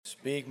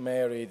Speak,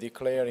 Mary,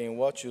 declaring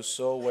what you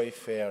saw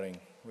wayfaring.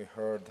 We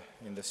heard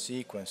in the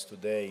sequence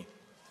today.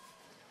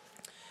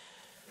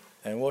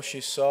 And what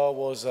she saw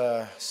was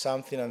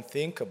something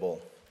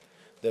unthinkable.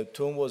 The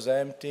tomb was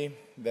empty.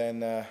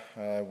 Then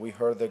we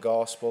heard the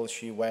gospel.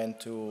 She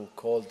went to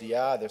call the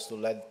others to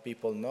let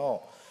people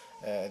know.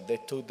 They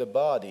took the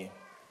body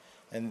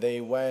and they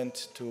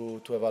went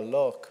to have a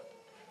look.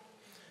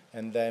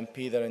 And then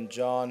Peter and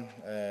John,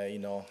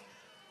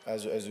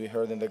 as we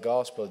heard in the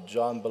gospel,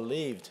 John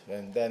believed.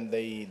 And then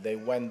they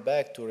went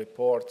back to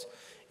report,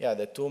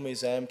 the tomb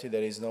is empty.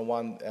 There is no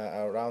one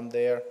around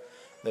there.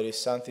 There is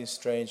something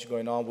strange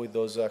going on with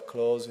those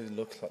clothes. It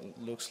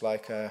looks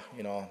like a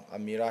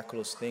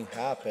miraculous thing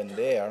happened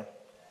there.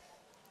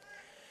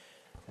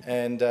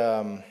 And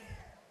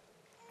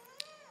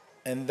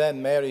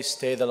then Mary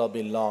stayed a little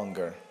bit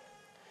longer.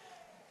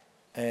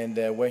 And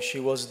when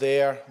she was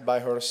there by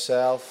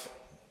herself,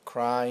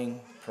 crying,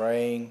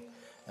 praying,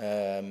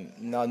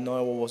 not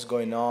knowing what was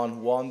going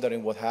on,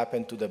 wondering what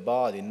happened to the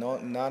body,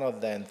 none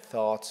of them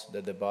thought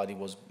that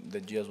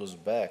that Jesus was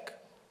back.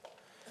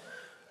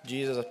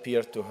 Jesus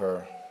appeared to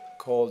her,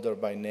 called her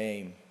by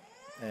name,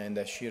 and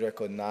she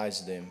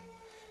recognized him.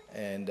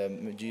 And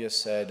Jesus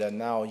said,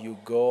 now you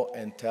go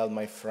and tell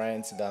my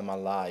friends that I'm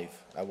alive.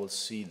 I will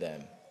see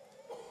them.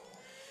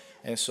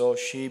 And so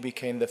she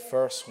became the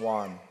first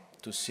one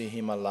to see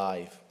him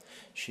alive.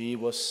 She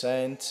was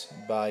sent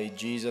by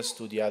Jesus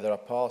to the other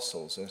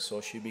apostles, and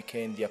so she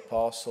became the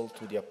apostle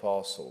to the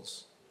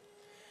apostles.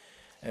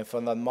 And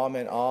from that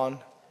moment on,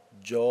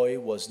 joy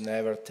was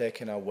never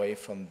taken away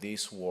from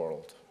this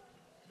world.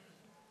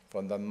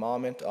 From that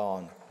moment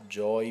on,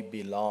 joy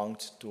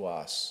belonged to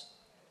us,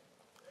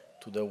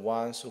 to the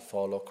ones who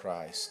follow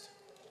Christ.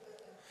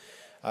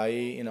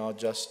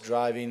 Just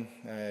driving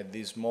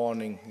this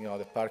morning,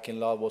 the parking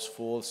lot was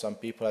full. Some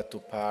people had to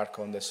park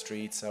on the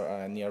streets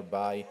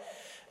nearby.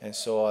 And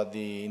so at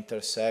the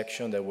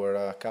intersection, there were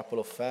a couple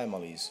of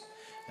families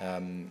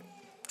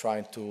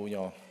trying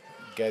to,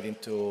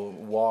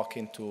 walk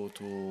into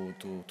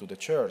the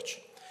church.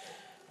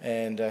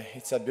 And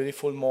it's a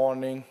beautiful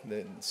morning,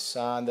 the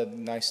sun, the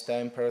nice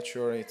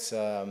temperature.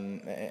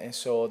 And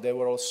so they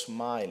were all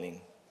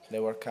smiling. They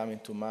were coming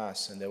to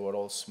Mass, and they were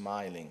all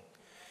smiling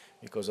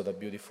because of the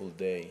beautiful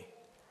day.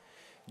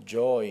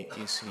 Joy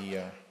is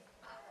here.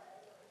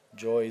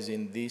 Joy is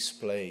in this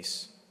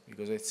place,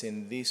 because it's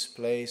in this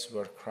place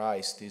where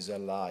Christ is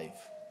alive.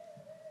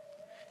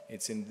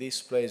 It's in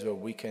this place where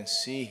we can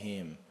see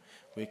him,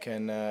 we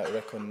can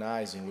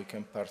recognize him, we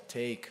can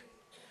partake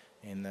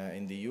in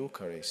the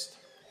Eucharist.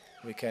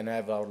 We can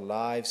have our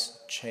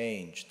lives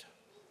changed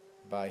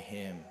by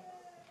him.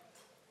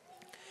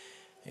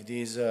 In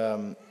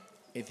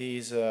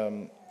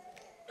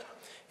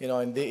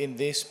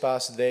these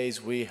past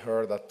days, we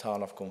heard a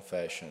ton of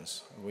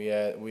confessions.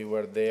 We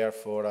were there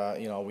for,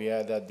 we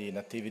had the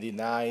Nativity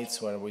nights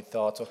when we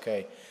thought,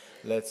 okay,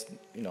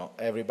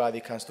 everybody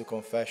comes to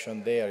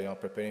confession there,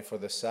 preparing for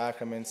the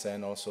sacraments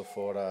and also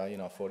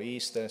for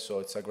Easter. So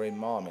it's a great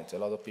moment. A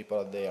lot of people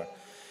are there.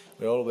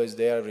 We're always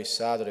there every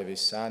Saturday, every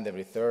Sunday,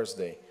 every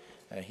Thursday,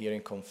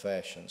 hearing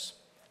confessions.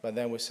 But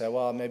then we said,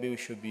 well, maybe we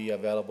should be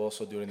available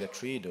also during the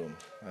Triduum.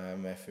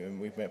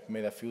 We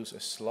made a few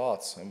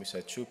slots, and we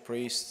said 2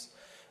 priests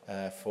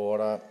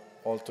for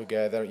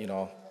altogether,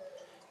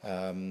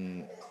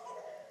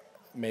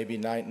 maybe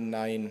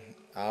nine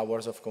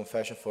hours of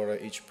confession for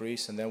each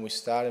priest. And then we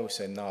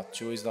said, no,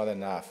 2 is not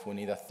enough. We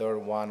need a third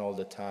one all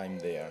the time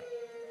there.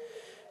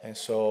 And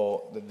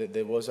so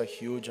there was a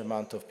huge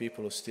amount of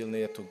people who still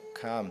needed to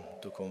come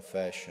to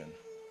confession.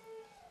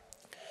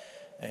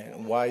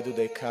 And why do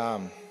they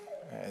come?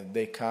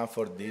 They come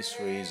for this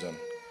reason.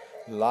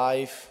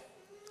 Life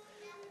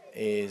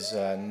is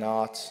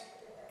not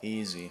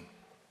easy.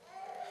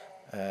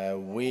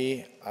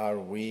 We are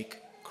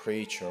weak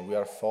creatures. We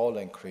are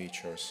fallen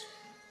creatures.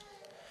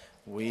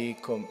 We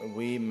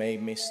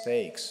make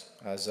mistakes.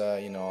 As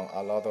a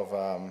lot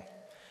of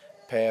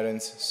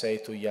parents say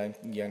to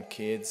young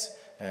kids,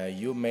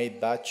 you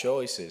made bad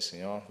choices.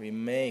 We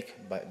make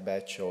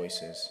bad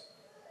choices.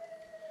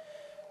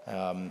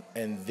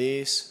 And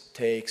this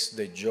takes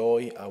the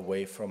joy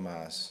away from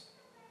us.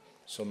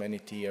 So many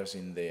tears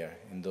in there,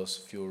 in those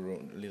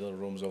few little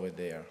rooms over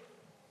there.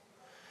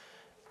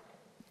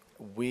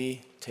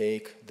 We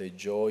take the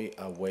joy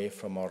away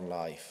from our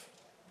life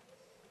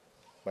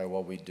by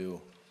what we do,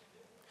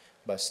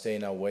 by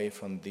staying away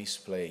from this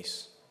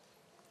place.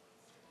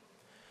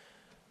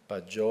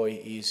 But joy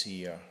is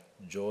here.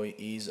 Joy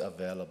is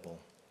available.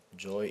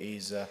 Joy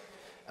is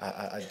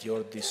at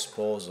your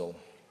disposal.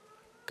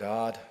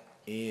 God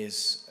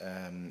is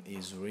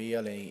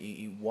real, and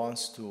he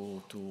wants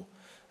to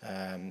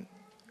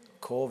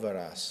cover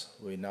us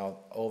with now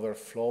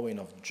overflowing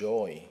of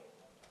joy.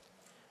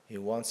 He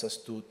wants us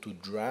to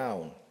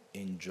drown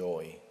in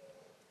joy.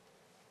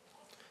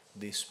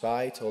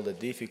 Despite all the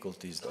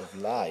difficulties of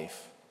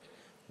life,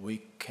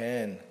 we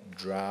can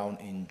drown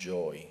in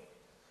joy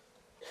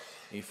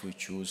if we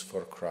choose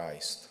for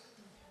Christ.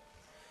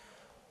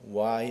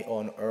 Why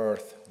on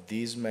earth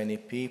these many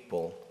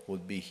people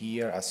would be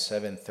here at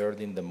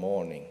 7:30 in the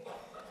morning.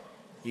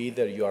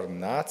 Either you are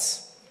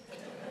nuts,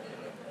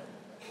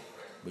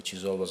 which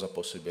is always a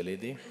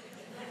possibility,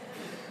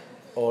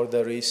 or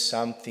there is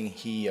something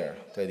here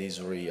that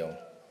is real.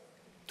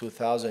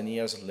 2,000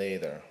 years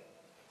later,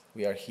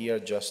 we are here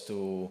just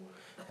to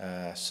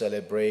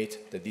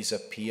celebrate the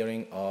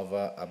disappearing of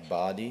a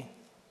body,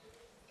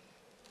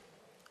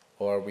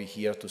 or are we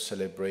here to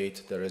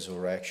celebrate the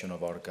resurrection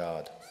of our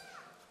God?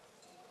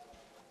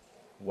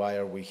 Why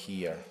are we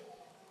here?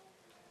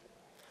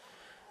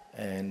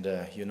 And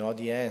you know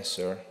the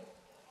answer,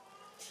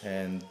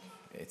 and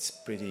it's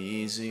pretty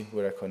easy,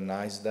 we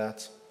recognize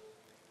that.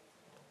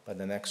 But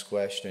the next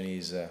question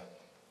is,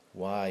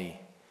 why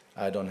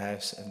I don't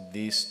have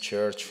this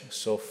church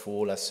so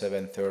full at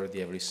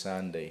 7:30 every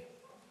Sunday?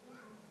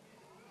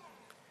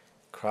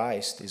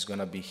 Christ is going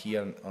to be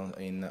here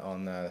in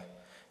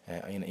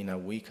a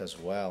week as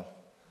well,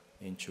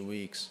 in 2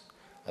 weeks.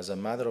 As a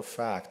matter of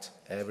fact,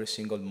 every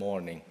single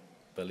morning,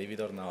 believe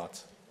it or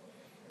not,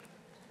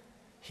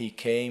 he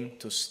came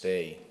to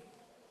stay.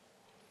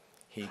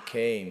 He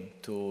came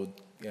to,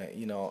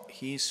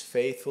 he's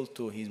faithful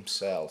to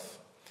himself.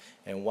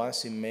 And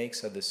once he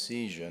makes a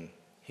decision,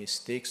 he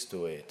sticks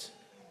to it.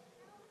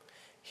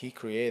 He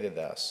created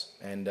us,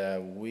 and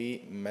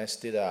we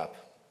messed it up.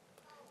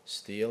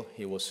 Still,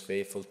 he was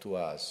faithful to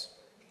us.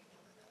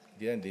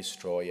 He didn't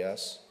destroy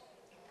us.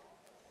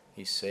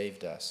 He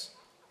saved us.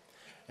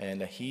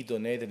 And he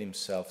donated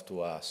himself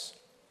to us.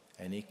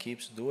 And he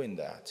keeps doing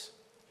that.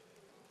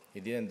 He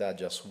didn't die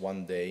just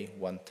one day,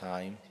 one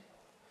time.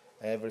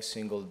 Every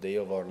single day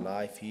of our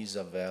life, he is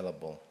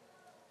available.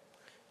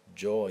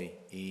 Joy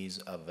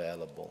is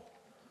available.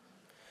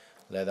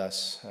 Let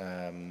us,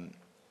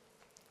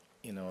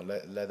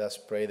 let us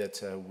pray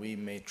that we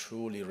may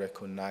truly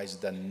recognize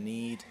the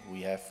need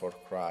we have for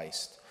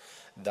Christ.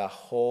 The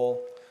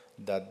hole,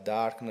 that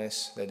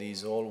darkness that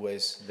is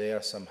always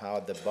there somehow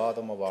at the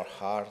bottom of our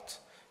heart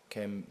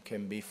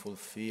can be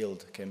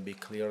fulfilled, can be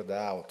cleared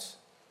out,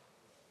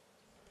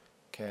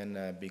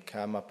 can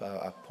become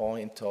a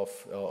point of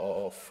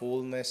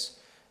fullness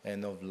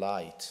and of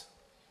light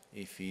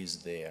if he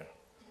is there.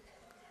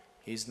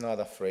 He's not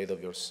afraid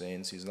of your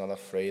sins. He's not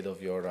afraid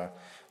of your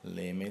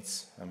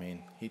limits. I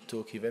mean, he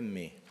took even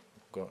me.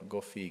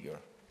 Go figure.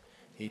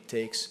 He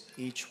takes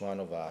each one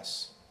of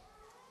us.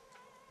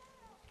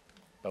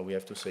 But we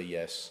have to say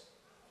yes.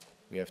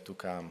 We have to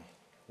come.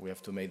 We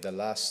have to make the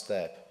last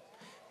step.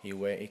 He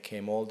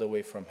came all the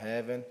way from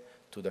heaven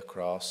to the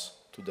cross,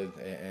 to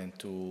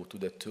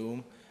the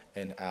tomb,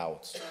 and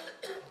out.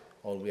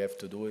 All we have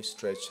to do is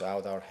stretch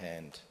out our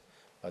hand.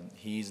 But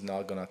he's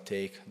not going to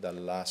take the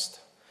last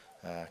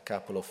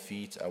couple of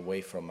feet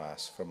away from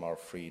us, from our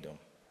freedom.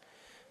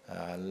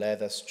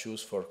 Let us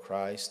choose for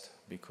Christ,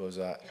 because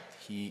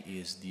he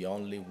is the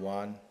only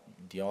one,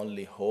 the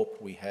only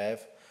hope we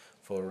have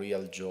for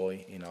real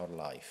joy in our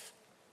life.